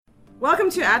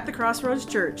Welcome to At the Crossroads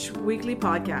Church weekly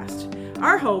podcast.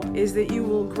 Our hope is that you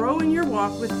will grow in your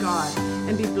walk with God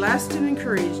and be blessed and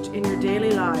encouraged in your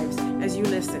daily lives as you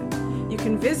listen. You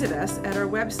can visit us at our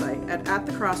website at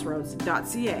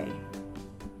atthecrossroads.ca.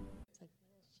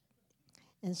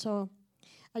 And so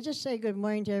I just say good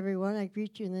morning to everyone. I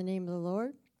greet you in the name of the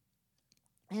Lord.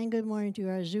 And good morning to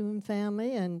our Zoom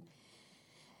family. And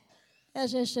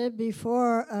as I said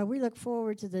before, we look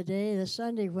forward to the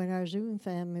Sunday, when our Zoom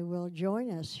family will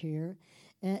join us here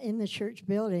in the church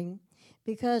building.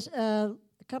 Because a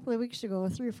couple of weeks ago,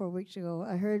 3 or 4 weeks ago,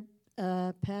 I heard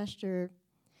Pastor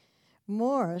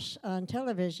Morris on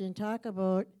television talk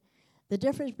about the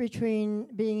difference between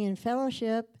being in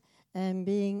fellowship and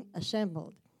being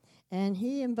assembled. And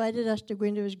he invited us to go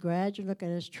into his garage and look at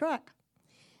his truck.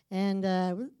 And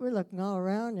we're looking all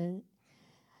around, and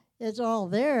it's all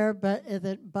there, but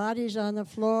the body's on the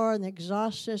floor, and the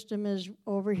exhaust system is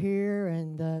over here,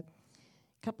 and a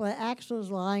couple of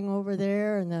axles lying over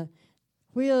there, and the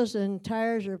wheels and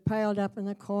tires are piled up in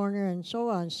the corner, and so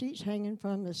on, seats hanging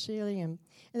from the ceiling. And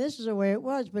this is the way it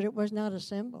was, but it was not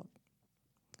assembled.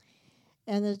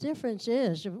 And the difference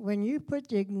is, when you put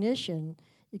the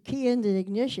key into the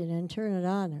ignition and turn it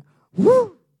on,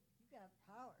 whoo!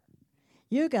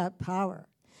 You got power.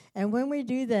 And when we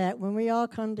do that, when we all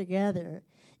come together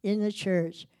in the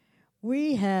church,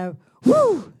 we have,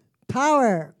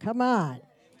 power. Come on.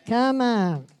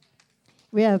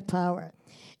 We have power.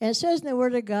 And it says in the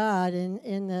Word of God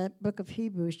in the book of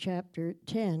Hebrews chapter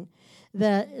 10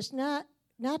 that it's not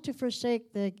to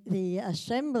forsake the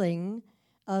assembling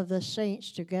of the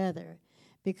saints together,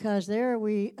 because there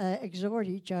we exhort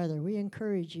each other, we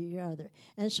encourage each other.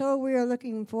 And so we are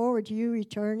looking forward to you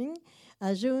returning.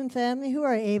 A Zoom family who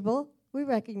are able, we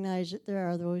recognize that there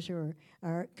are those who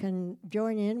can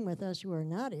join in with us who are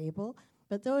not able,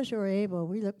 but those who are able,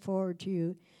 we look forward to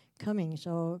you coming.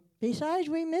 So besides,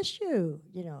 we miss you,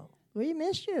 we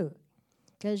miss you,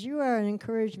 because you are an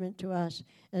encouragement to us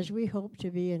as we hope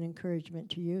to be an encouragement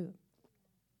to you.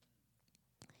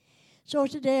 So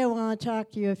today I want to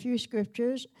talk to you a few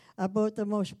scriptures about the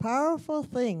most powerful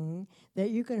thing that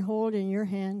you can hold in your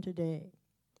hand today.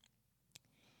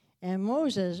 And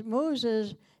Moses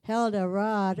held a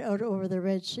rod out over the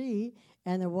Red Sea,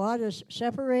 and the waters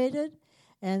separated,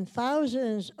 and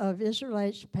thousands of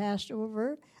Israelites passed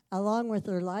over, along with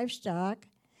their livestock,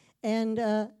 and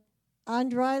on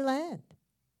dry land.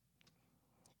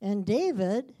 And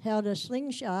David held a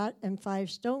slingshot and 5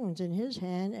 stones in his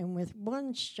hand, and with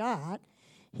one shot,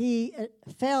 he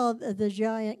felled the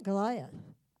giant Goliath.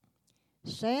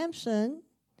 Samson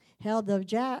held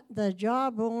the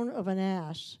jawbone of an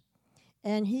ass,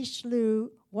 and he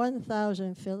slew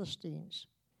 1,000 Philistines.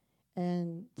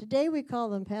 And today we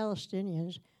call them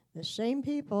Palestinians, the same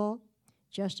people,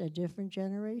 just a different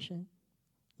generation.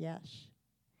 Yes.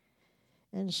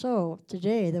 And so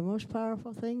today, the most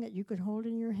powerful thing that you can hold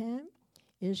in your hand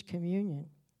is communion.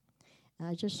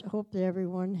 I just hope that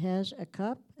everyone has a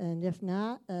cup, and if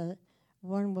not,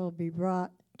 one will be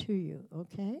brought to you,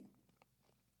 okay?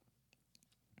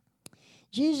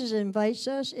 Jesus invites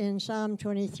us in Psalm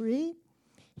 23.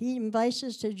 He invites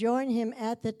us to join him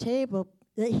at the table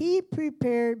that he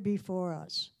prepared before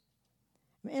us.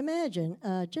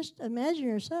 Just imagine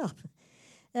yourself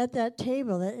at that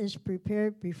table that is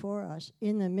prepared before us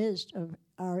in the midst of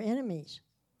our enemies.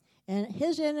 And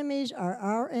his enemies are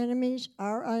our enemies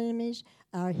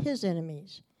are his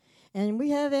enemies. And we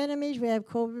have enemies. We have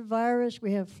COVID virus.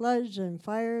 We have floods and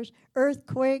fires,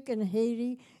 earthquake in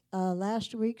Haiti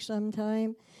last week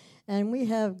sometime. And we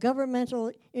have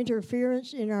governmental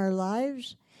interference in our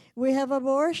lives. We have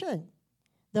abortion,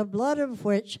 the blood of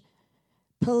which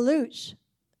pollutes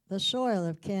the soil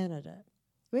of Canada.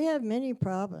 We have many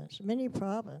problems.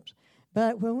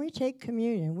 But when we take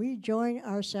communion, we join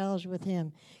ourselves with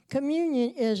him.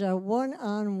 Communion is a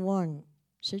one-on-one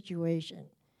situation.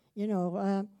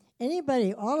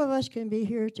 Anybody, all of us can be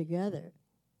here together,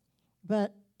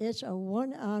 but it's a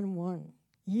one-on-one,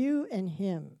 you and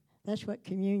him. That's what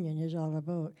communion is all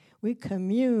about. We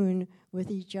commune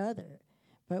with each other,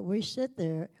 but we sit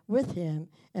there with him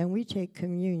and we take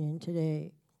communion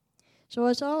today. So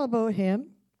it's all about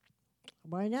him.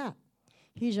 Why not?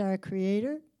 He's our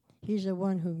creator. He's the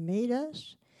one who made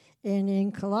us. And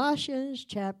in Colossians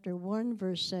chapter 1,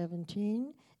 verse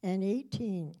 17 and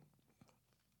 18,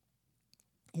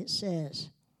 it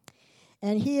says,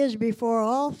 "And he is before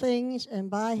all things, and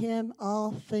by him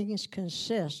all things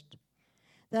consist."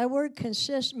 That word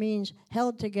consist means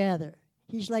held together.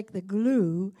 He's like the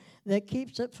glue that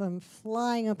keeps it from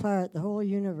flying apart, the whole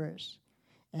universe.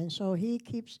 And so he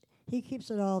keeps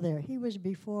it all there. He was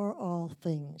before all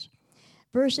things.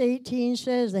 Verse 18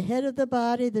 says, the head of the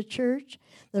body, the church,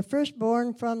 the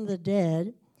firstborn from the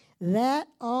dead, that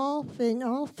in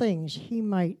all things he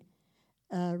might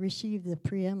receive the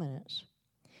preeminence.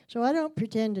 So I don't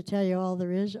pretend to tell you all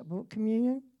there is about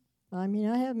communion. I mean,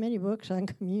 I have many books on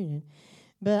communion,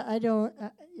 but I don't,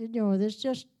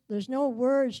 there's no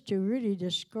words to really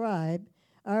describe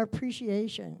our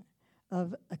appreciation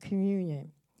of a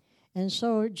communion. And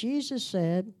so Jesus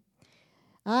said,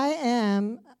 I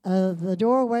am the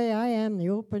doorway, I am the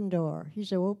open door.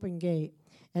 He's the open gate.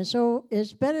 And so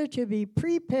it's better to be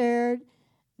prepared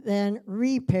than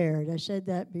repaired. I said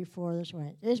that before this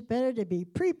went. It's better to be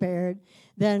prepared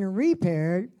than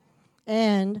repaired.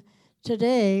 And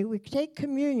today we take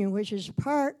communion, which is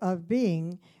part of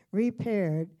being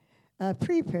prepared,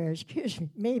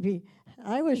 maybe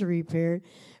I was repaired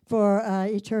for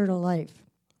eternal life.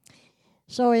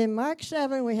 So in Mark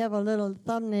 7, we have a little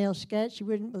thumbnail sketch. You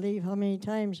wouldn't believe how many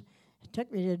times it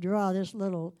took me to draw this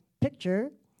little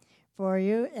picture for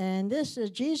you. And this is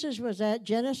Jesus was at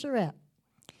Gennesaret.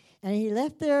 And he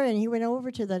left there and he went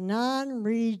over to the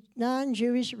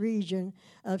non-Jewish region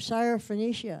of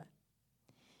Syrophoenicia.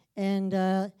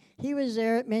 And he was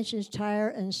there. It mentions Tyre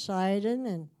and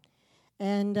Sidon.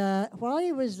 And while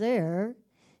he was there,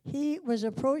 he was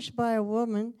approached by a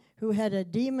woman who had a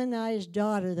demonized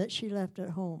daughter that she left at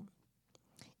home.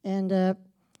 And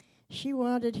she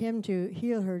wanted him to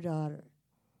heal her daughter.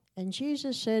 And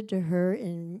Jesus said to her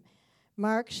in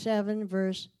Mark 7,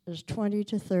 verses 20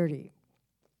 to 30,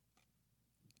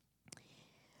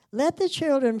 let the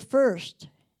children first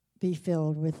be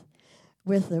filled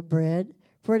with the bread,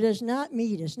 for it is not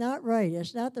meet, it's not right,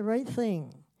 it's not the right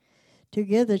thing to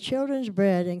give the children's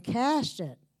bread and cast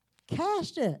it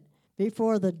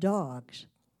before the dogs.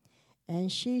 And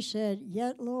she said,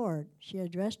 yet, Lord. She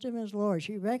addressed him as Lord.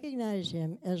 She recognized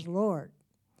him as Lord.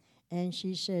 And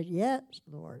she said, yes,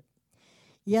 Lord.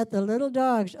 Yet the little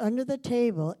dogs under the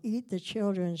table eat the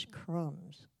children's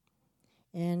crumbs.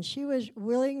 And she was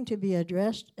willing to be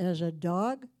addressed as a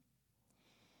dog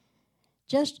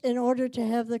just in order to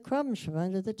have the crumbs from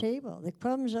under the table. The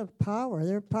crumbs of power.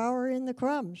 There's power in the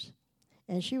crumbs.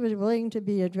 And she was willing to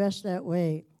be addressed that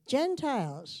way.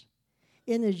 Gentiles,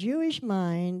 in the Jewish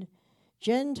mind,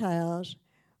 Gentiles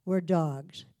were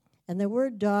dogs. And the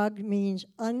word dog means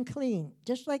unclean.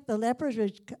 Just like the lepers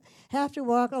would have to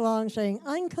walk along saying,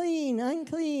 unclean,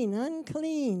 unclean,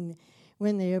 unclean,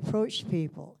 when they approached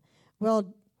people.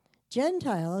 Well,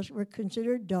 Gentiles were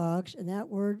considered dogs, and that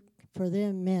word for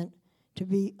them meant to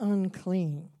be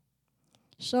unclean.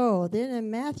 So then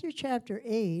in Matthew chapter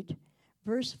 8,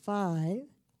 verse 5,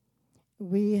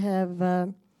 we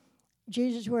have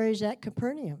Jesus where he's at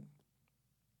Capernaum.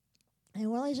 And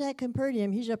while he's at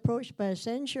Capernaum, he's approached by a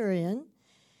centurion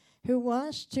who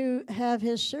wants to have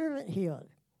his servant healed.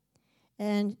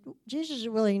 And Jesus is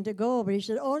willing to go, but he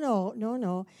said, oh,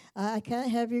 no, I can't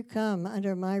have you come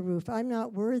under my roof. I'm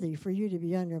not worthy for you to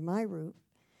be under my roof.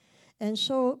 And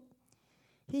so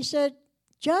he said,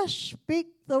 just speak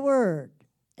the word,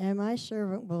 and my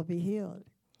servant will be healed.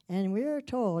 And we are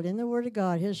told in the Word of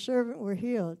God, his servant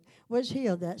was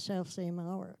healed that self-same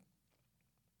hour.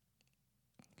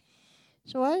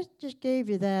 So I just gave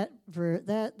you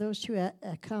those two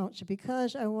accounts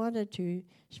because I wanted to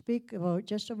speak about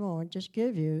just a moment, just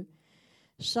give you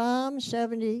Psalm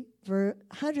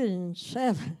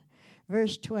 107,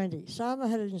 verse 20. Psalm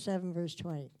 107, verse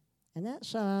 20. And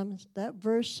that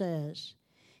verse says,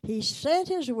 he sent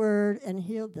his word and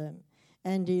healed them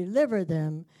and delivered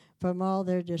them from all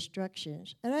their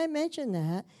destructions. And I mention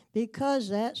that because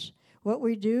that's what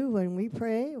we do when we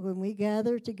pray, when we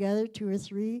gather together 2 or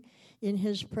 3 in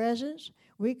his presence.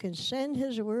 We can send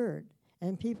his word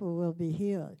and people will be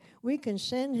healed. We can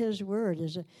send his word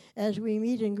as we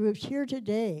meet in groups here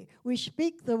today. We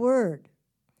speak the word.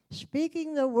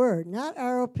 Speaking the word, not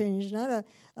our opinions, not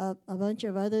a bunch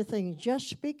of other things, just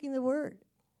speaking the word.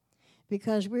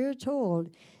 Because we're told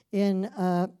in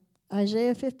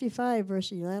Isaiah 55,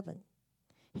 verse 11,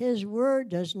 his word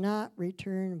does not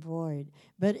return void,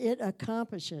 but it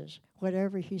accomplishes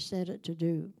whatever he sent it to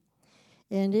do.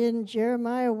 And in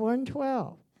Jeremiah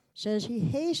 1:12, says he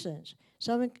hastens.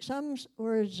 Some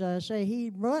words say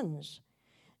he runs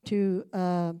to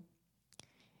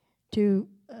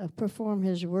perform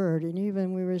his word. And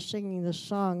even we were singing the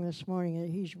song this morning that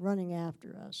he's running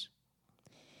after us.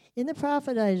 In the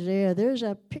prophet Isaiah, there's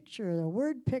a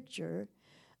word picture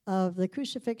of the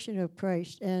crucifixion of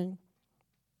Christ. And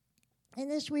in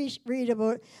this we read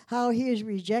about how he is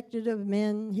rejected of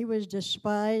men, he was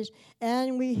despised,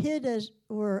 and we hid as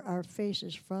were our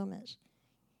faces from us.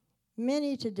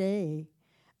 Many today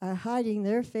are hiding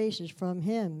their faces from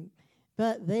him,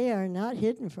 but they are not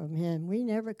hidden from him. We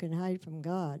never can hide from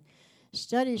God.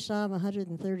 Study Psalm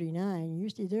 139. You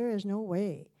see, there is no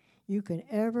way you can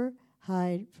ever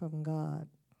hide from God.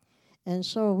 And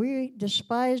so we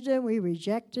despised him, we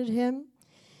rejected him.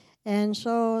 And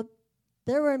so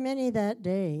there were many that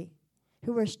day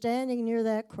who were standing near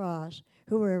that cross,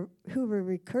 who were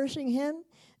recursing him.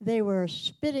 They were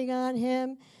spitting on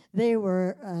him. They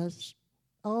were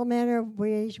all manner of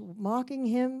ways mocking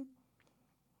him.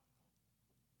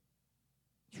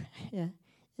 Yeah,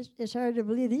 it's hard to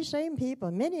believe. These same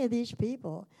people, many of these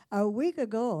people, a week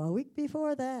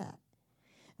before that,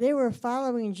 they were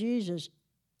following Jesus,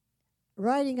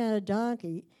 riding on a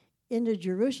donkey into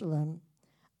Jerusalem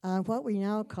on what we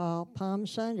now call Palm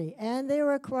Sunday. And they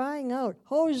were crying out,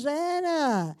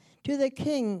 "Hosanna to the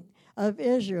King of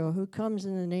Israel who comes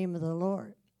in the name of the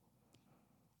Lord."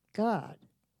 God,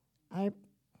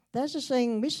 that's the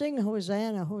thing. We sing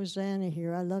Hosanna, Hosanna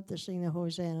here. I love to sing the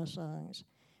Hosanna songs.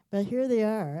 But here they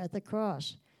are at the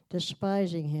cross,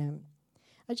 despising him.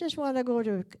 I just want to go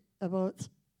to about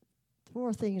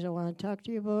 4 things I want to talk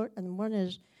to you about, and one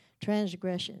is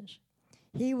transgressions.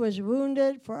 He was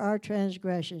wounded for our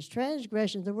transgressions.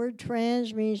 Transgressions, the word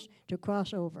trans means to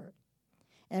cross over.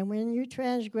 And when you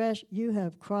transgress, you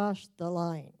have crossed the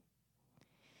line.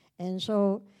 And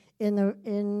so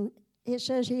it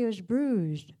says he was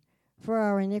bruised for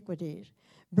our iniquities.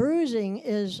 Bruising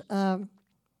is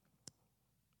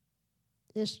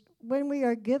when we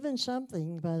are given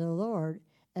something by the Lord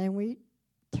and we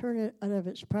turn it out of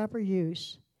its proper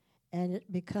use and it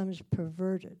becomes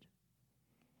perverted.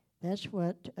 That's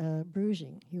what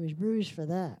bruising. He was bruised for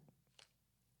that.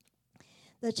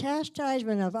 The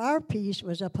chastisement of our peace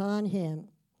was upon him.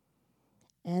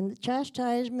 And the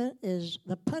chastisement is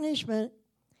the punishment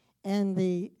and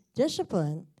the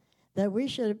discipline that we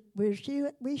should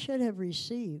have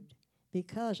received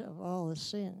because of all the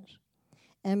sins.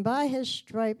 And by his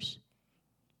stripes,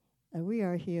 we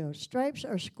are healed. Stripes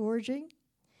are scourging.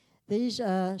 These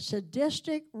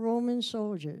sadistic Roman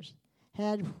soldiers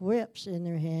had whips in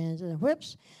their hands, and the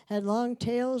whips had long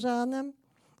tails on them,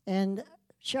 and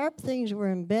sharp things were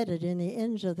embedded in the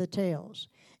ends of the tails.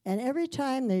 And every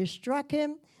time they struck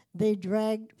him, they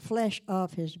dragged flesh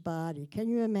off his body. Can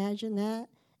you imagine that?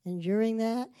 Enduring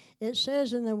that? It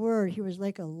says in the Word, he was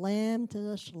like a lamb to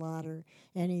the slaughter,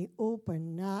 and he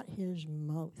opened not his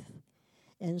mouth.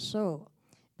 And so,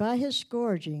 by his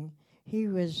scourging, he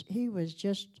was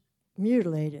just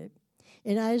mutilated.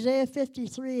 In Isaiah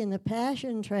 53, in the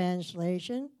Passion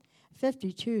Translation,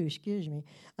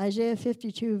 Isaiah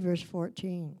 52, verse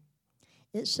 14,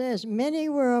 it says, "Many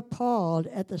were appalled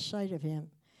at the sight of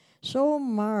him. So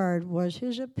marred was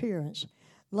his appearance,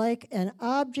 like an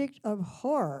object of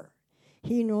horror.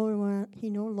 He no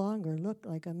longer looked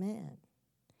like a man."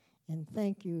 And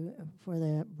thank you for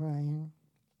that, Brian.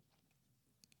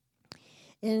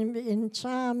 In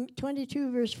Psalm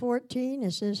 22, verse 14,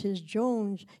 it says his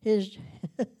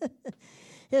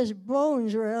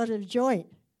bones were out of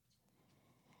joint.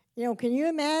 You know, can you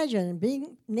imagine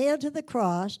being nailed to the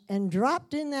cross and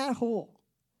dropped in that hole,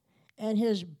 and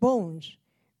his bones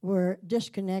were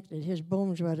disconnected. His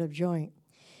bones were out of joint.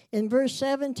 In verse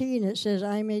 17, it says,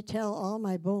 "I may tell all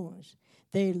my bones.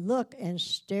 They look and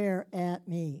stare at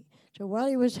me." So while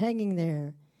he was hanging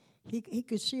there, he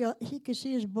could see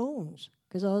his bones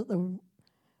because all the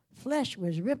flesh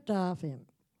was ripped off him.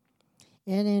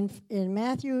 And in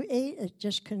Matthew 8, it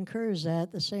just concurs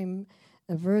that, the same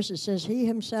verse, it says, "He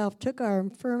himself took our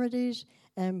infirmities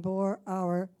and bore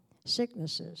our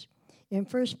sicknesses." In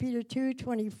 1 Peter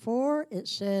 2:24, it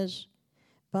says,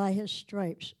 "By his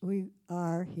stripes we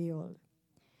are healed."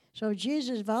 So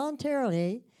Jesus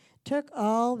voluntarily took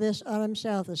all this on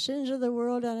himself, the sins of the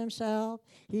world on himself.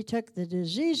 He took the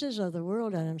diseases of the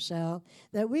world on himself,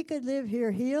 that we could live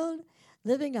here healed,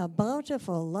 living a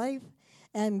bountiful life,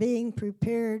 and being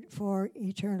prepared for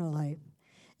eternal life.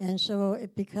 And so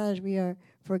because we are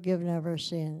forgiven of our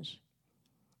sins.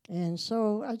 And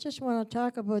so I just want to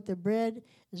talk about the bread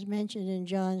as mentioned in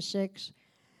John 6.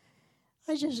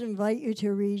 I just invite you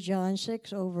to read John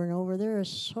 6 over and over. There is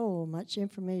so much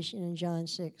information in John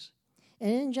 6.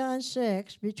 And in John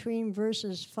 6, between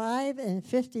verses 5 and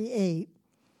 58,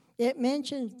 it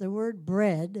mentions the word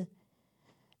bread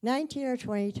 19 or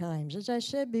 20 times. As I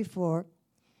said before,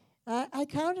 I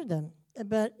counted them.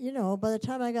 But, you know, by the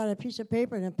time I got a piece of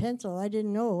paper and a pencil, I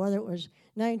didn't know whether it was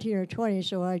 19 or 20,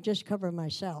 so I just covered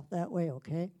myself that way,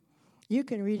 okay? You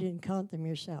can read it and count them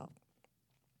yourself.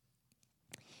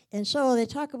 And so they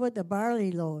talk about the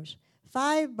barley loaves,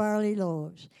 5 barley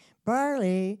loaves.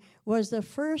 Barley was the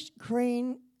first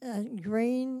grain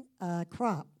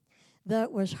crop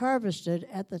that was harvested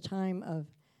at the time of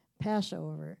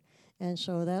Passover. And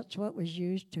so that's what was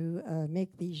used to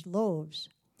make these loaves.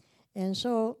 And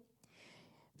so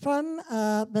from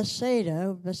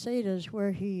Bethsaida is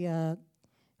where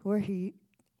he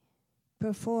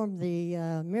performed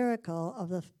the miracle of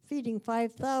the feeding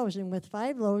 5,000 with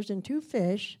 5 loaves and 2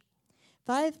 fish,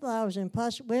 5,000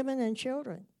 plus women and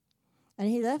children. And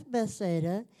he left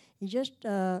Bethsaida. He just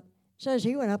says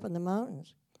he went up in the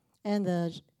mountains. And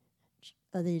the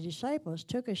disciples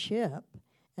took a ship,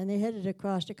 and they headed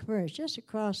across to Capernaum, just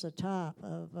across the top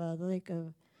of the Lake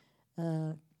of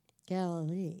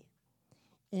Galilee.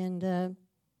 And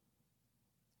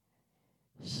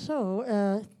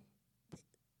so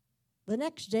the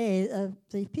next day,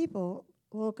 the people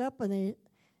woke up, and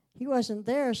he wasn't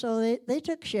there, so they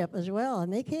took ship as well,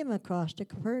 and they came across to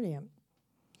Capernaum.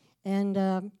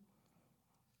 And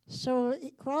so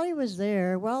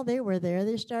while they were there,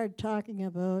 they started talking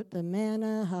about the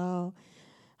manna, how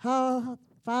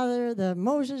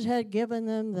Moses had given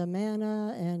them the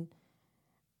manna, and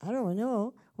I don't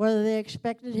know whether they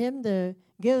expected him to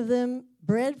give them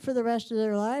bread for the rest of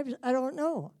their lives. I don't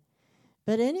know.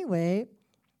 But anyway,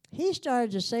 he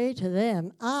started to say to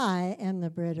them, I am the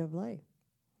bread of life.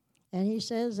 And he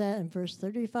says that in verse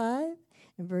 35,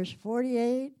 in verse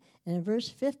 48, and in verse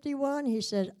 51, he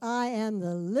said, I am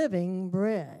the living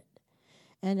bread.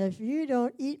 And if you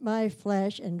don't eat my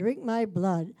flesh and drink my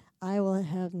blood, I will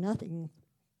have nothing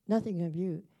of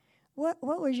you. What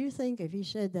would you think if he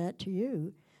said that to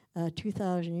you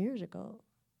 2,000 years ago?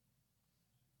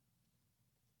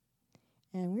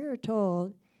 And we are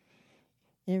told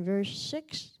in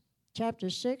chapter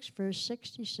 6, verse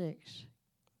 66,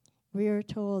 we are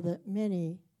told that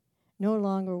many no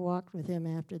longer walked with him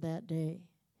after that day.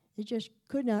 They just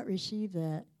could not receive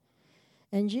that.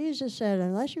 And Jesus said,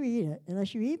 unless you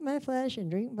eat my flesh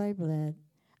and drink my blood,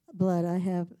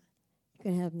 you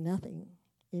can have nothing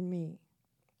in me.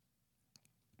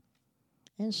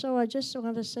 And so I just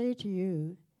want to say to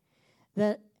you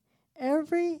that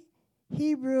every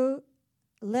Hebrew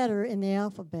letter in the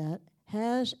alphabet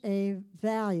has a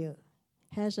value,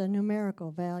 has a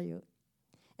numerical value.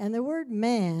 And the word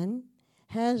man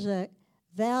has a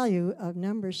value of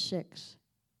number 6.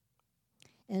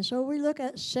 And so we look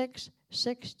at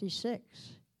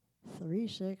 666, 3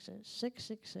 6s,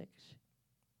 666.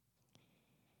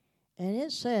 And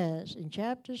it says in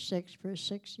chapter 6, verse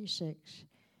 66,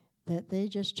 that they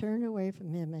just turned away from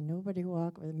him and nobody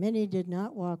walked with him. Many did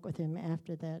not walk with him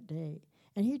after that day.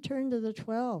 And he turned to the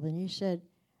 12 and he said,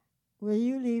 will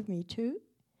you leave me too?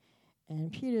 And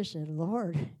Peter said,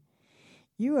 Lord,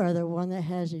 you are the one that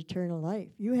has eternal life.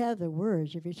 You have the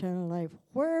words of eternal life.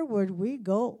 Where would we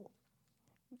go?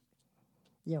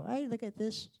 I look at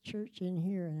this church in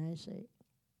here and I say,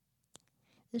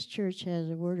 this church has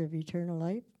a word of eternal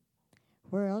life.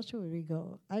 Where else would we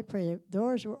go? I pray that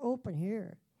doors were open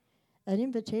here. An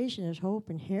invitation is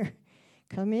open here.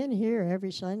 Come in here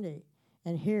every Sunday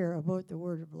and hear about the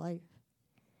word of life.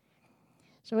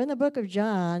 So in the book of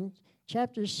John,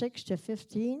 chapters 6 to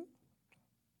 15,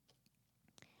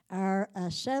 are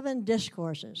 7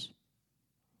 discourses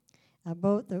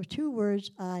about the 2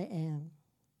 words, I am.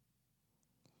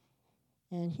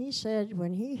 And he said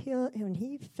when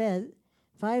he fed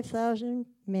 5,000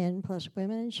 men plus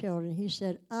women and children, he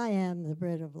said, I am the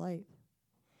bread of life.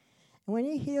 And when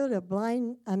he healed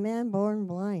a man born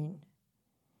blind,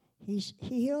 he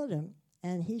healed him.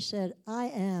 And he said, I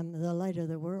am the light of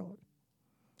the world.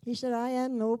 He said, I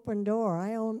am the open door.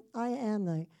 I am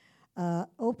the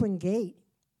open gate.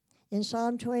 In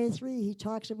Psalm 23, he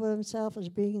talks about himself as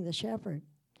being the shepherd.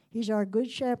 He's our good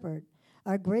shepherd,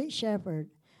 our great shepherd,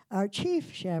 our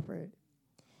chief shepherd.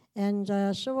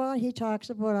 And so on, he talks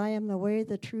about, I am the way,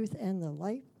 the truth, and the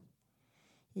life.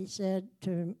 He said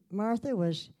to Martha,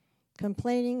 was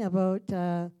complaining about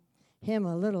him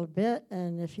a little bit,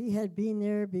 and if he had been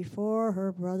there before,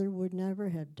 her brother would never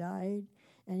have died.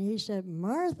 And he said,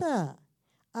 Martha,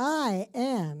 I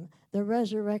am the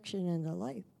resurrection and the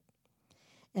life.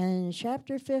 And in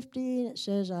chapter 15, it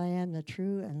says, I am the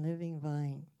true and living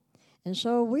vine. And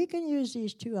so we can use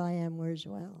these 2 I am words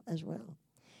as well.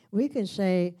 We can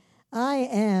say, I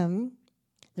am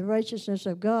the righteousness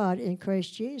of God in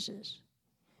Christ Jesus.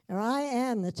 Or I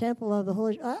am the temple of the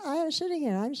Holy Spirit. I am sitting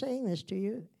here, I'm saying this to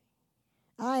you.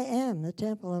 I am the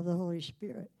temple of the Holy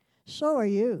Spirit. So are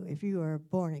you if you are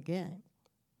born again.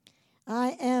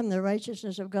 I am the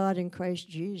righteousness of God in Christ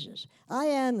Jesus. I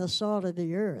am the salt of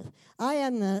the earth. I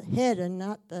am the head and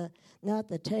not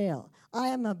the tail. I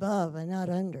am above and not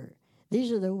under.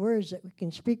 These are the words that we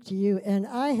can speak to you. And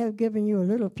I have given you a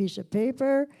little piece of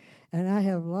paper, and I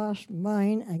have lost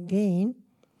mine again.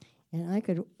 And I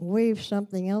could wave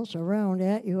something else around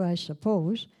at you, I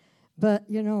suppose. But,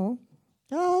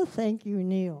 oh, thank you,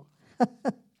 Neil.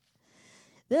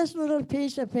 This little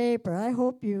piece of paper, I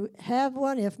hope you have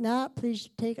one. If not, please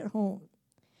take it home.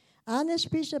 On this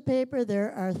piece of paper,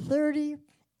 there are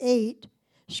 38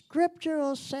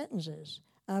 scriptural sentences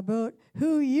about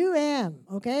who you am,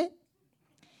 okay?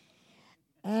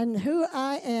 And who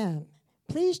I am.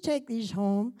 Please take these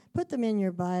home, put them in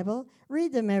your Bible,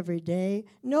 read them every day.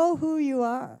 Know who you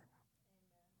are.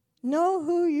 Know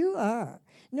who you are.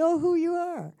 Know who you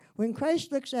are. When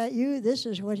Christ looks at you, this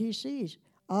is what he sees.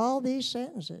 All these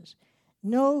sentences.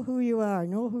 Know who you are.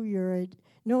 Know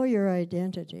your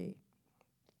identity.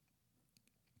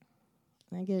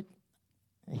 I get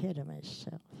ahead of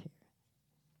myself here.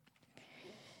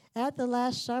 At the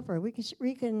Last Supper, we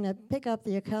can pick up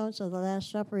the accounts of the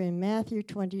Last Supper in Matthew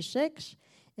 26,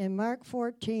 in Mark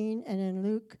 14, and in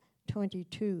Luke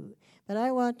 22. But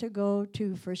I want to go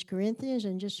to 1 Corinthians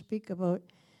and just speak about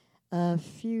a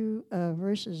few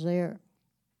verses there.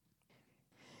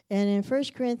 And in 1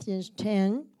 Corinthians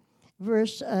 10,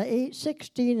 verse 8,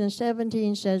 16 and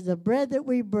 17 says, the bread that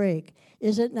we break,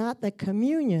 is it not the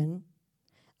communion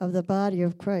of the body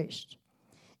of Christ?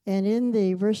 And in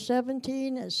the verse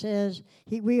 17, it says,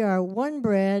 we are one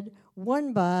bread,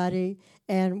 one body,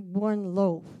 and one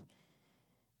loaf.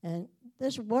 And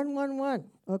this 1,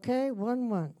 okay?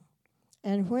 1.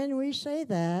 And when we say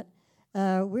that,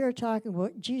 we are talking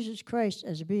about Jesus Christ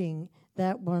as being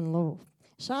that one loaf.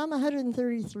 Psalm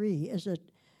 133 is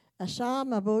a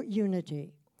psalm about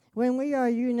unity. When we are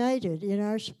united in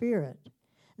our spirit,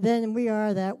 then we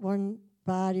are that one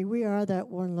body, we are that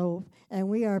one loaf, and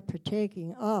we are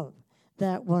partaking of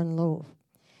that one loaf.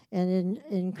 And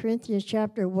in Corinthians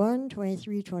chapter 1,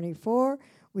 23, 24,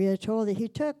 we are told that he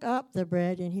took up the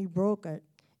bread and he broke it,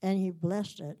 and he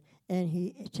blessed it, and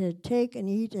he said, take and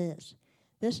eat this.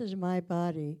 This is my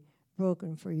body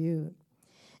broken for you.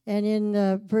 And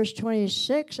in verse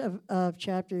 26 of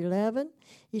chapter 11,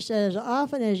 he says, as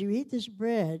often as you eat this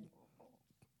bread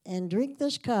and drink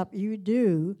this cup, you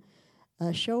do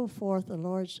show forth the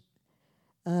Lord's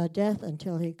death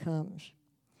until he comes.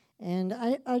 And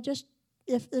I just,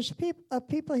 if there's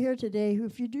people here today who,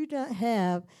 if you do not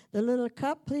have the little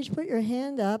cup, please put your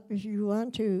hand up if you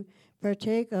want to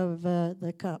partake of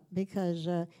the cup, because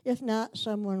if not,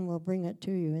 someone will bring it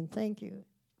to you, and thank you.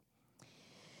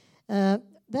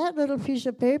 That little piece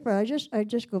of paper, I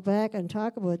just go back and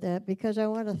talk about that because I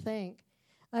want to thank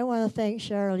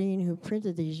Charlene who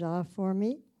printed these off for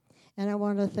me, and I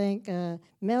want to thank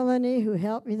Melanie who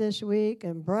helped me this week,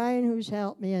 and Brian who's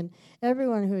helped me, and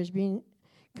everyone who has been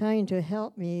kind to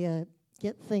help me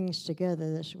get things together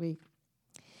this week.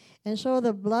 And so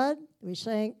the blood, we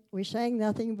sang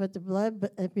nothing but the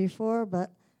blood before,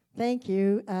 but thank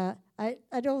you. I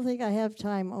don't think I have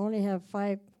time. I only have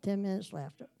 5-10 minutes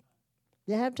left.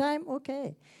 You have time?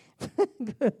 Okay.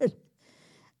 Good.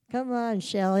 Come on,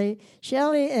 Shelley.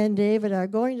 Shelley and David are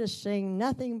going to sing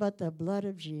Nothing But the Blood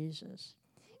of Jesus.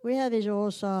 We have these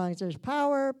old songs. There's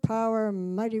power, power,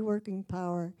 mighty working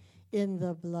power in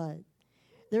the blood.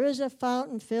 There is a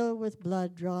fountain filled with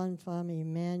blood drawn from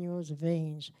Emmanuel's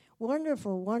veins.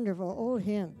 Wonderful, wonderful old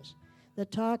hymns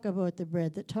that talk about the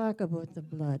bread, that talk about the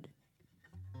blood.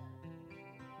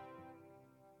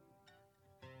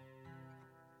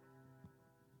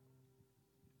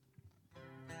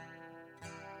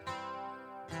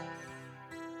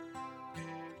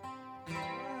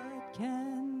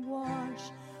 Can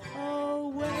wash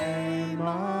away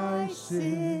my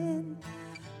sin,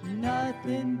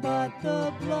 nothing but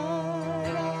the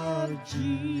blood of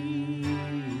Jesus.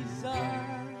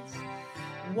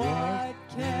 What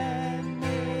can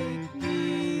make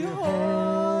me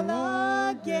whole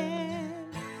again?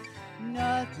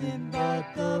 Nothing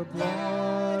but the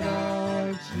blood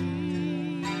of Jesus.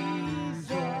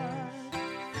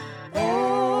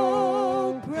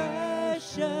 Oh,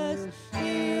 precious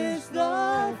is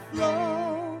the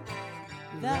flow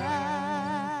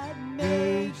that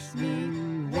makes me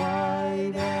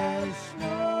white as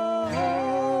snow.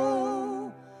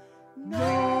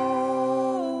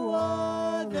 No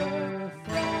other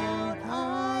fount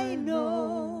I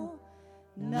know,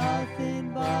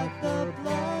 nothing but the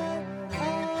blood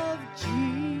of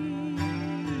Jesus.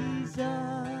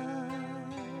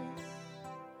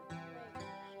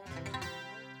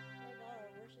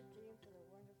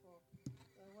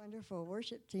 Wonderful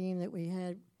worship team that we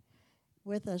had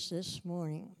with us this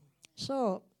morning.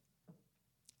 So,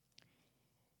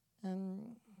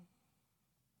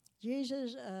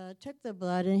 Jesus took the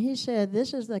blood and he said,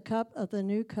 this is the cup of the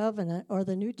new covenant or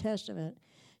the New Testament,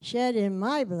 shed in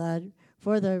my blood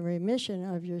for the remission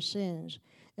of your sins.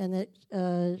 And it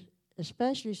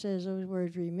especially says those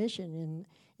words remission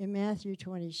in Matthew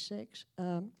 26.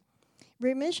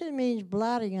 Remission means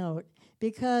blotting out,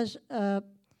 because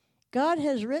God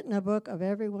has written a book of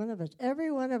every one of us,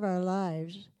 every one of our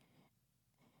lives,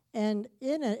 and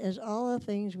in it is all the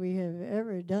things we have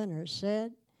ever done or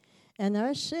said. And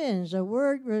our sins, the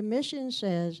word remission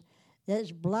says,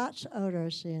 that blots out our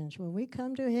sins. When we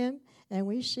come to Him and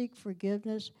we seek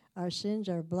forgiveness, our sins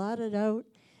are blotted out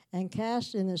and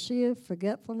cast in the sea of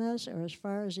forgetfulness, or as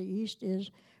far as the east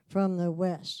is from the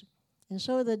west. And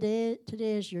so today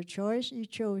is your choice. You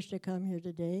chose to come here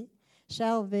today.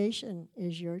 Salvation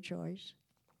is your choice.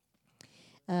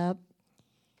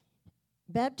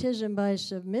 Baptism by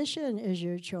submission is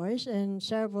your choice, and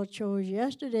several chose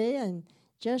yesterday, and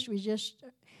we just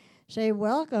say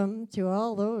welcome to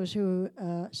all those who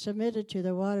submitted to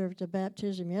the water of the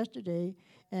baptism yesterday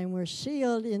and were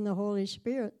sealed in the Holy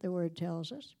Spirit, the Word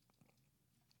tells us.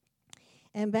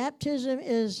 And baptism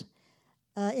is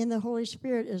in the Holy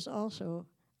Spirit is also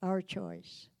our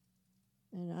choice,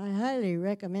 and I highly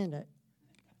recommend it.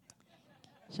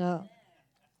 So,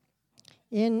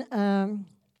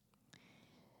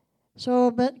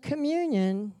 but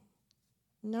communion,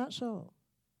 not so.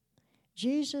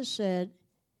 Jesus said,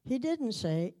 He didn't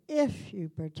say, if you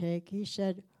partake, He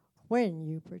said, when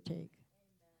you partake.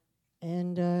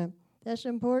 And that's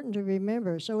important to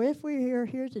remember. So if we are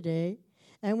here today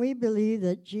and we believe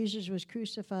that Jesus was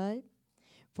crucified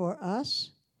for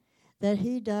us, that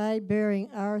He died bearing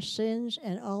our sins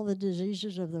and all the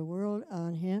diseases of the world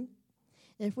on Him,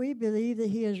 if we believe that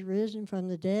He is risen from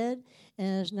the dead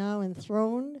and is now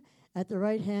enthroned at the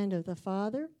right hand of the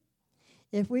Father,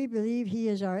 if we believe He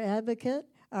is our advocate,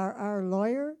 our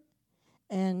lawyer,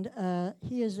 and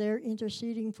He is there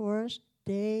interceding for us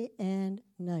day and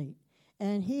night,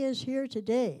 and He is here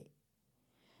today.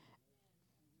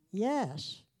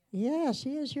 Yes, He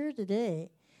is here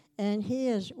today, and He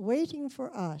is waiting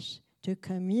for us to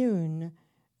commune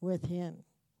with Him.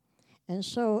 And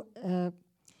so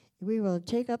we will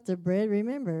take up the bread.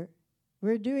 Remember,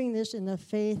 we're doing this in the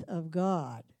faith of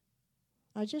God.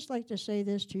 I'd just like to say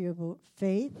this to you about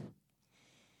faith.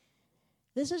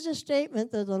 This is a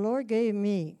statement that the Lord gave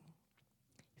me.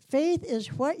 Faith is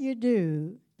what you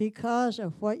do because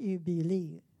of what you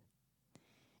believe.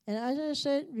 And as I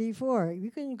said before,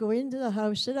 you can go into the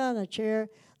house, sit on a chair,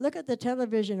 look at the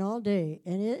television all day,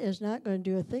 and it is not going to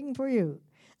do a thing for you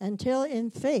until in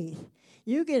faith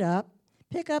you get up,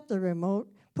 pick up the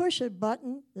remote, push a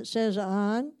button that says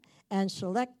on, and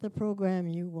select the program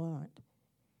you want.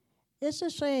 It's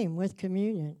the same with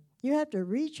communion. You have to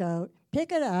reach out,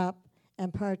 pick it up,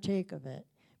 and partake of it.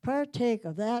 Partake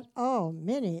of that.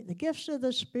 The gifts of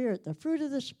the Spirit, the fruit of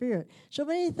the Spirit. So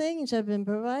many things have been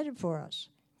provided for us.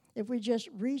 If we just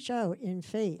reach out in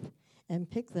faith and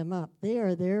pick them up, they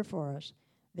are there for us.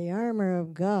 The armor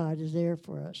of God is there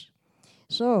for us.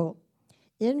 So,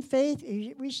 in faith,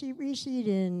 we see it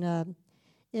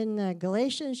in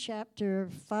Galatians chapter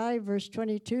 5, verse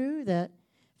 22, that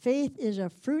faith is a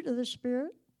fruit of the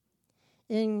Spirit.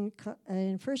 In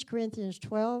 1 Corinthians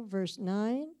 12, verse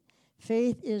 9,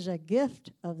 faith is a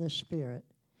gift of the Spirit.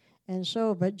 And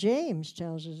so, but James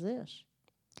tells us this,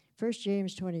 1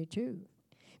 James 22,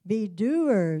 be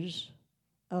doers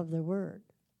of the word,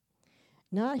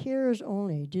 not hearers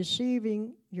only,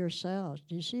 deceiving ourselves.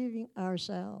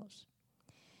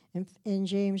 In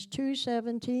James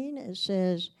 2:17, it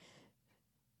says,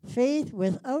 faith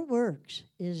without works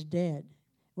is dead.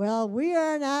 Well, we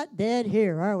are not dead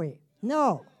here, are we?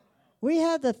 No. We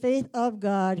have the faith of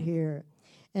God here.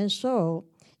 And so,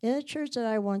 in a church that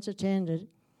I once attended,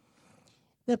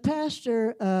 the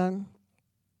pastor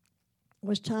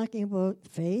was talking about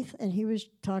faith, and he was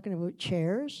talking about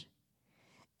chairs.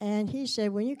 And he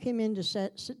said, when you came in to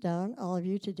sit down, all of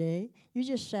you today, you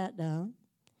just sat down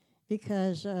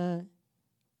because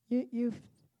you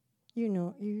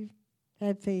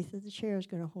had faith that the chair is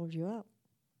going to hold you up.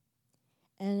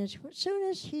 And as soon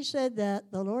as he said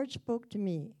that, the Lord spoke to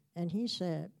me, and He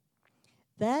said,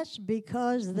 that's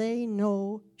because they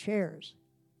know chairs.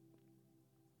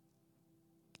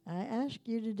 I ask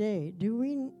you today, do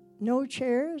we know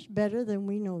chairs better than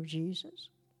we know Jesus?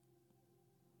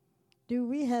 Do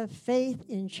we have faith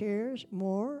in chairs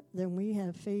more than we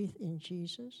have faith in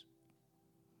Jesus?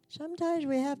 Sometimes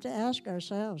we have to ask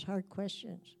ourselves hard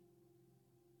questions.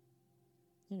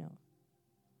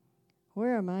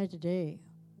 Where am I today?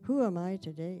 Who am I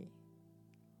today?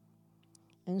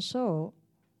 And so,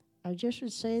 I just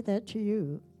would say that to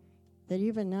you, that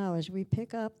even now as we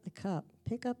pick up the cup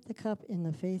in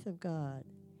the faith of God,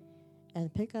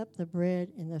 and pick up the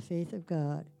bread in the faith of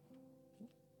God.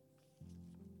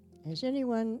 Is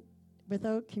anyone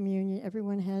without communion?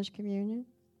 Everyone has communion.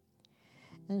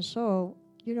 And so,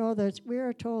 you know that we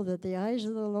are told that the eyes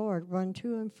of the Lord run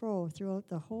to and fro throughout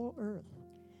the whole earth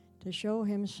to show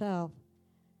himself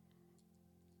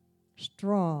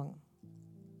strong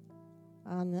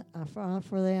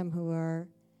for them who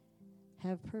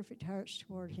have perfect hearts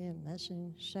toward him. That's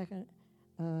in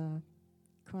 2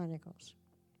 Chronicles.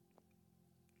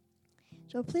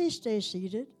 So please stay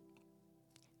seated.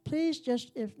 Please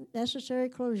just, if necessary,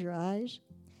 close your eyes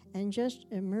and just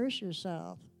immerse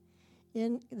yourself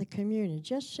in the communion.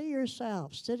 Just see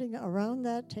yourself sitting around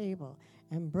that table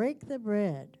and break the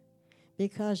bread,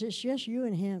 because it's just you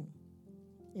and him.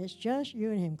 It's just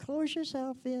you and him. Close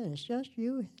yourself in. It's just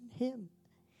you and him.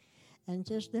 And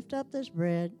just lift up this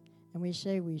bread, and we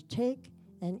say we take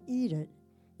and eat it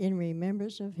in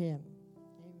remembrance of him.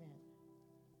 Amen.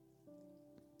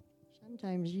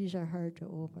 Sometimes these are hard to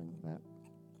open, but...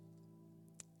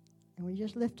 And we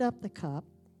just lift up the cup.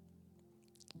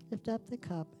 Lift up the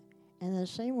cup. And the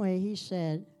same way he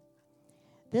said,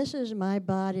 this is my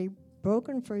body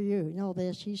broken for you. No,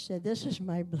 he said, this is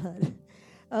my blood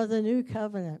of the new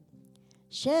covenant,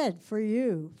 shed for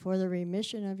you for the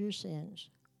remission of your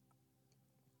sins.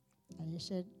 And he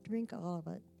said, drink all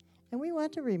of it. And we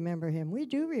want to remember him. We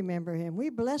do remember him.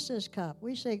 We bless this cup.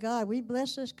 We say, God, we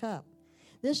bless this cup.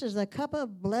 This is the cup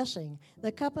of blessing,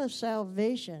 the cup of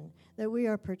salvation that we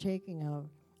are partaking of,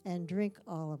 and drink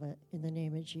all of it in the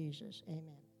name of Jesus. Amen.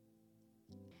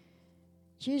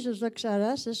 Jesus looks at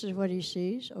us. This is what he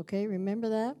sees. Okay, remember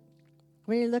that?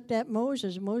 When he looked at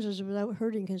Moses, Moses was out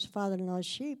herding his father-in-law's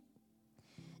sheep.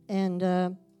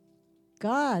 And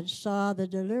God saw the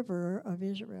deliverer of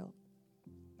Israel.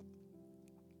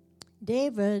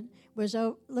 David was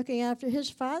out looking after his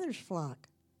father's flock,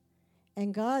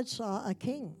 and God saw a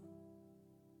king.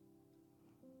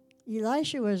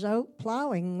 Elisha was out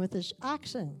plowing with his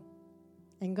oxen,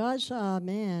 and God saw a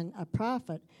man, a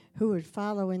prophet, who would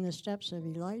follow in the steps of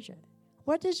Elijah.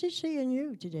 What does he see in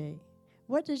you today?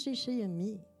 What does he see in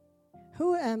me?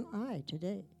 Who am I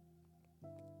today?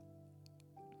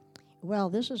 Well,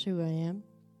 this is who I am.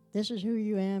 This is who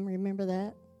you am. Remember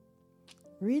that?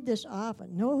 Read this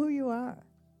often. Know who you are.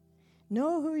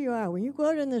 Know who you are. When you go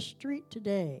out in the street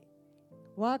today,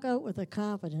 walk out with the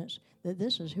confidence that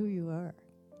this is who you are.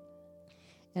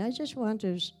 And I just want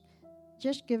to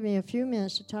just give me a few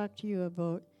minutes to talk to you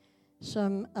about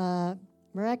some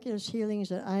miraculous healings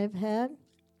that I've had.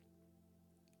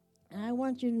 And I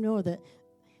want you to know that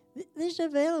these are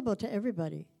available to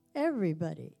everybody.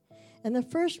 Everybody. And the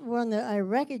first one that I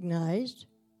recognized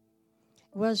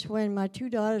was when my two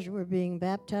daughters were being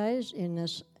baptized in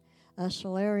a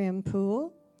solarium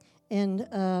pool. And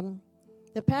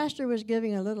the pastor was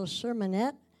giving a little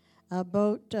sermonette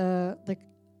about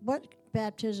what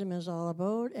baptism is all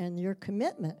about and your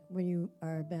commitment when you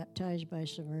are baptized by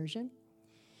submersion.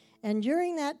 And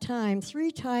during that time,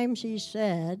 3 times he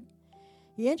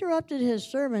interrupted his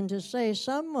sermon to say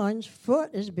someone's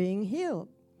foot is being healed.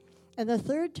 And the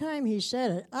 3rd time he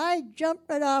said it, I jumped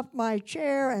right off my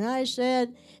chair and I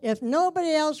said, if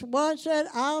nobody else wants it,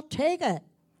 I'll take it.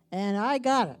 And I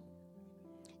got it.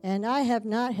 And I have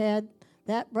not had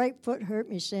that right foot hurt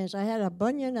me since. I had a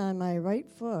bunion on my right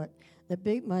foot,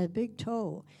 my big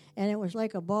toe, and it was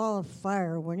like a ball of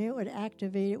fire. When it would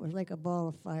activate, it was like a ball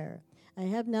of fire. I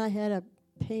have not had a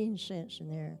pain since in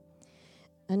there.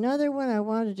 Another one I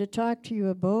wanted to talk to you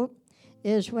about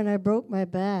is when I broke my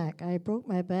back. I broke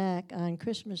my back on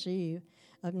Christmas Eve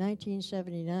of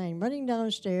 1979, running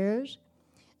downstairs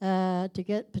to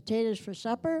get potatoes for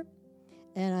supper,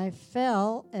 and I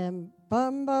fell and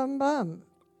bum, bum, bum.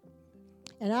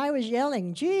 And I was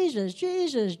yelling, Jesus,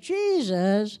 Jesus,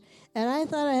 Jesus, and I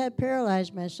thought I had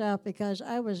paralyzed myself because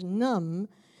I was numb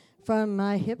from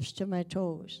my hips to my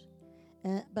toes.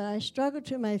 But I struggled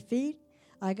to my feet.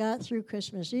 I got through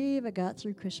Christmas Eve. I got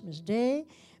through Christmas Day.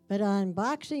 But on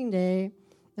Boxing Day,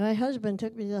 my husband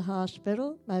took me to the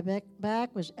hospital. My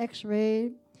back was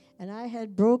x-rayed, and I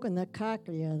had broken the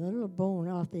cochlea, the little bone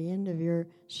off the end of your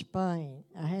spine.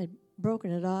 I had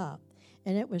broken it off,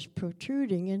 and it was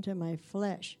protruding into my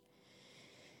flesh.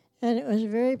 And it was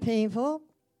very painful.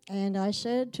 And I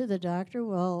said to the doctor,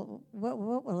 well, what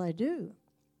will I do?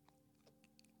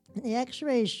 And the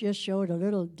x-rays just showed a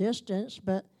little distance,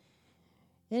 but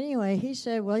anyway, he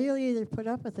said, well, you'll either put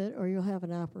up with it or you'll have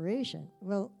an operation.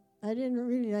 Well, I didn't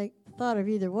really thought of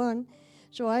either one,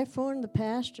 so I phoned the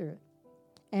pastor,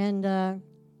 and I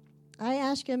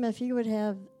asked him if he would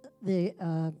have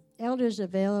the elders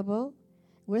available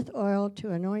with oil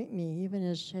to anoint me, even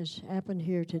as has happened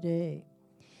here today.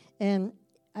 And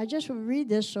I just will read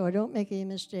this so I don't make any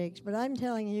mistakes, but I'm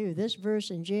telling you, this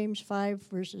verse in James 5,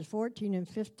 verses 14 and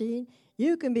 15,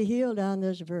 you can be healed on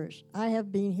this verse. I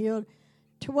have been healed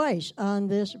twice on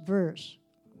this verse.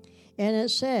 And it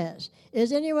says,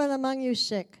 "Is anyone among you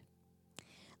sick?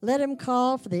 Let him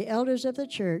call for the elders of the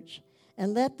church,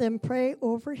 and let them pray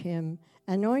over him,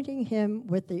 anointing him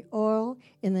with the oil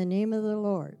in the name of the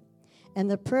Lord. And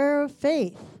the prayer of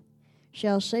faith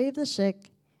shall save the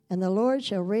sick, and the Lord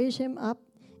shall raise him up,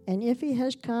 and if he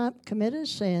has committed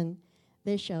sin,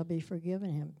 they shall be forgiven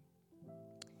him."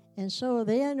 And so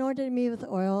they anointed me with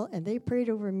oil, and they prayed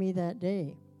over me that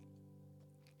day.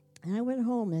 And I went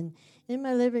home, and in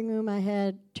my living room I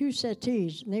had 2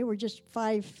 settees, and they were just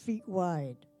 5 feet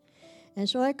wide. And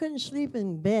so I couldn't sleep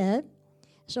in bed,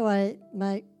 so I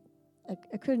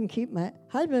couldn't keep my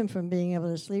husband from being able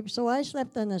to sleep, so I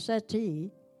slept on the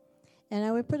settee, and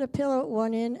I would put a pillow at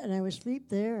one end, and I would sleep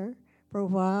there for a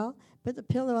while, put the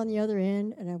pillow on the other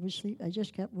end, and I would sleep. I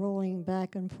just kept rolling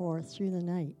back and forth through the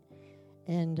night.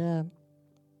 And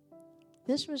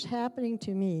this was happening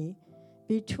to me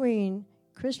between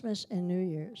Christmas and New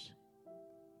Year's.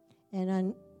 And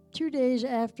on 2 days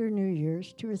after New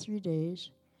Year's, 2 or 3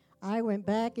 days, I went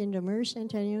back into Merce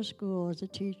Centennial School as a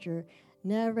teacher.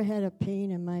 Never had a pain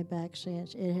in my back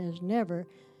since. It has never,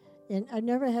 and I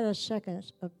never had a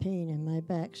second of pain in my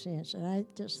back since. And I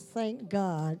just thank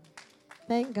God.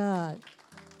 Thank God.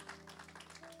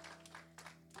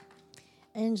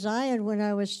 In Zion, when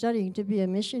I was studying to be a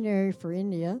missionary for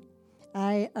India,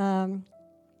 I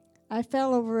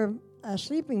fell over a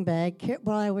sleeping bag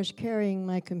while I was carrying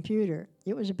my computer.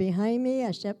 It was behind me.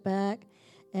 I stepped back,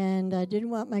 and I didn't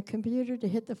want my computer to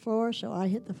hit the floor, so I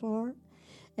hit the floor.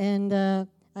 And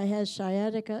I had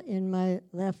sciatica in my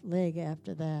left leg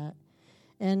after that.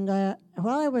 And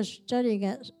while I was studying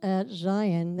at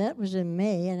Zion, that was in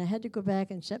May, and I had to go back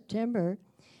in September,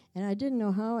 and I didn't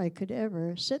know how I could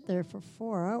ever sit there for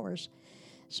 4 hours.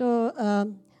 So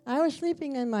I was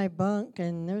sleeping in my bunk,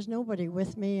 and there was nobody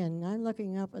with me, and I'm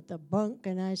looking up at the bunk,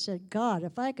 and I said, "God,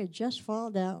 if I could just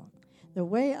fall down the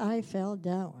way I fell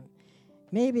down,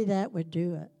 maybe that would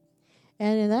do it."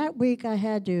 And in that week, I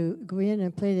had to go in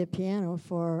and play the piano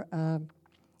for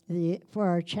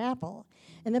our chapel.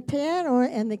 And the piano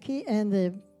and the key and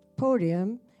the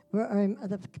podium were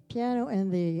the piano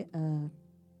and the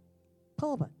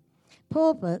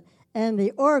pulpit and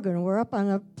the organ were up on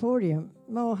a podium,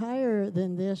 no higher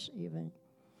than this even.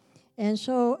 And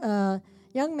so a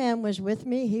young man was with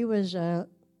me. He was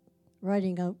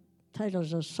writing out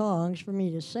titles of songs for me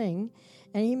to sing.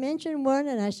 And he mentioned one,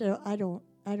 and I said, I don't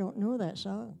know that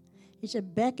song. He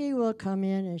said, "Becky will come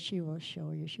in, and she will show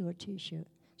you. She will teach you."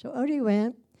 So out he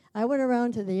went. I went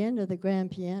around to the end of the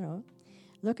grand piano,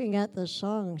 looking at the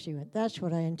songs. He went, "That's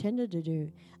what I intended to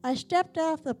do." I stepped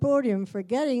off the podium,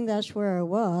 forgetting that's where I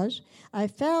was. I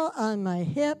fell on my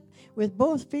hip with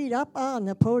both feet up on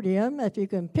the podium, if you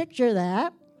can picture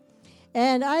that.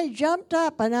 And I jumped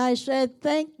up, and I said,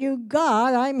 "Thank you,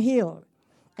 God, I'm healed."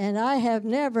 And I have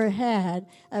never had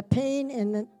a pain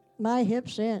in my hip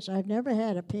since. I've never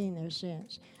had a pain there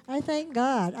since. I thank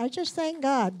God. I just thank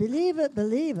God. Believe it,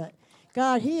 believe it.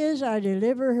 God, He is our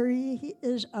deliverer. He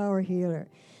is our healer.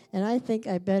 And I think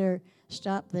I better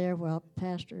stop there while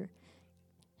Pastor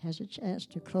has a chance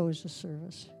to close the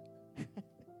service.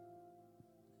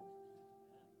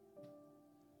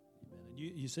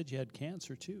 You said you had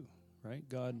cancer too, right?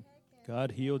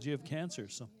 God healed you of cancer.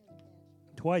 So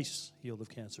twice healed of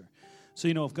cancer. So,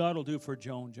 if God will do it for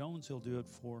Joan Jones, He'll do it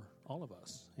for all of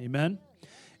us. Amen?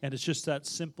 And it's just that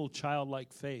simple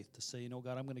childlike faith to say,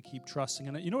 God, I'm going to keep trusting.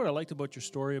 And you know what I liked about your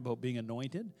story about being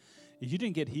anointed? You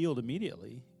didn't get healed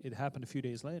immediately. It happened a few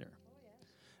days later.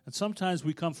 And sometimes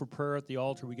we come for prayer at the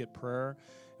altar, we get prayer,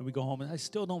 and we go home, and I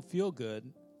still don't feel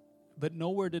good. But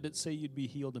nowhere did it say you'd be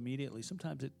healed immediately.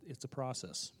 Sometimes it's a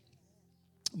process.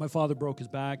 My father broke his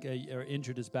back, or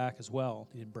injured his back as well.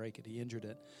 He didn't break it, he injured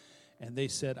it. And they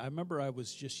said, I remember I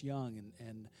was just young,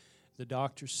 and the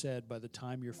doctor said by the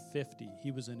time you're 50, he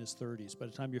was in his 30s, by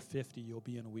the time you're 50, you'll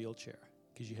be in a wheelchair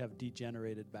because you have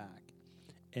degenerated back.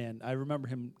 And I remember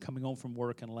him coming home from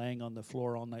work and laying on the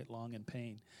floor all night long in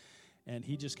pain. And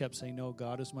he just kept saying, no,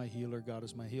 God is my healer, God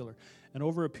is my healer. And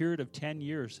over a period of 10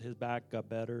 years, his back got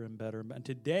better and better. And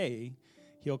today,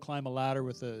 he'll climb a ladder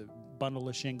with a bundle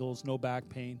of shingles, no back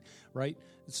pain, right?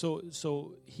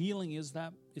 So healing is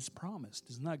promised.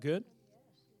 Isn't that good?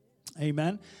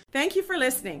 Amen. Thank you for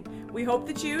listening. We hope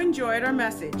that you enjoyed our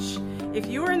message. If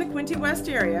you are in the Quinte West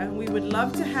area, we would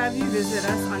love to have you visit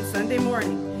us on Sunday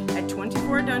morning at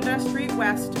 24 Dundas Street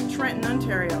West, Trenton,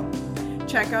 Ontario.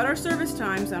 Check out our service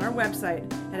times on our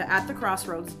website at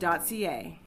atthecrossroads.ca.